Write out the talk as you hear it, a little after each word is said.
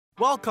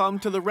Welcome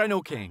to the Reno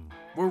King,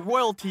 where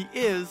royalty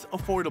is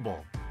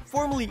affordable.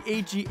 Formerly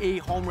AGA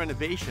Home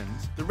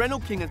Renovations, the Reno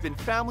King has been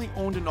family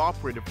owned and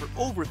operated for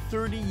over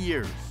 30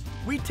 years.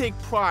 We take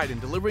pride in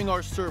delivering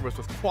our service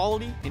with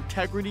quality,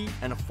 integrity,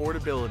 and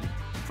affordability.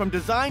 From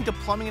design to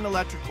plumbing and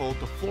electrical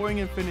to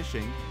flooring and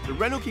finishing, the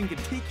Reno King can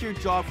take your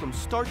job from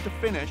start to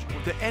finish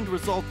with the end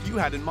result you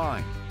had in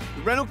mind.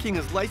 The Reno King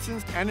is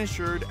licensed and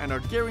insured, and our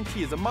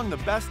guarantee is among the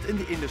best in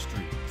the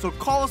industry. So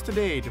call us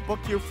today to book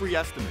your free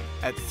estimate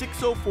at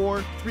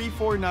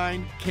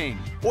 604-349-KING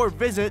or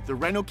visit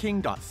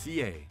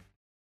therenoking.ca.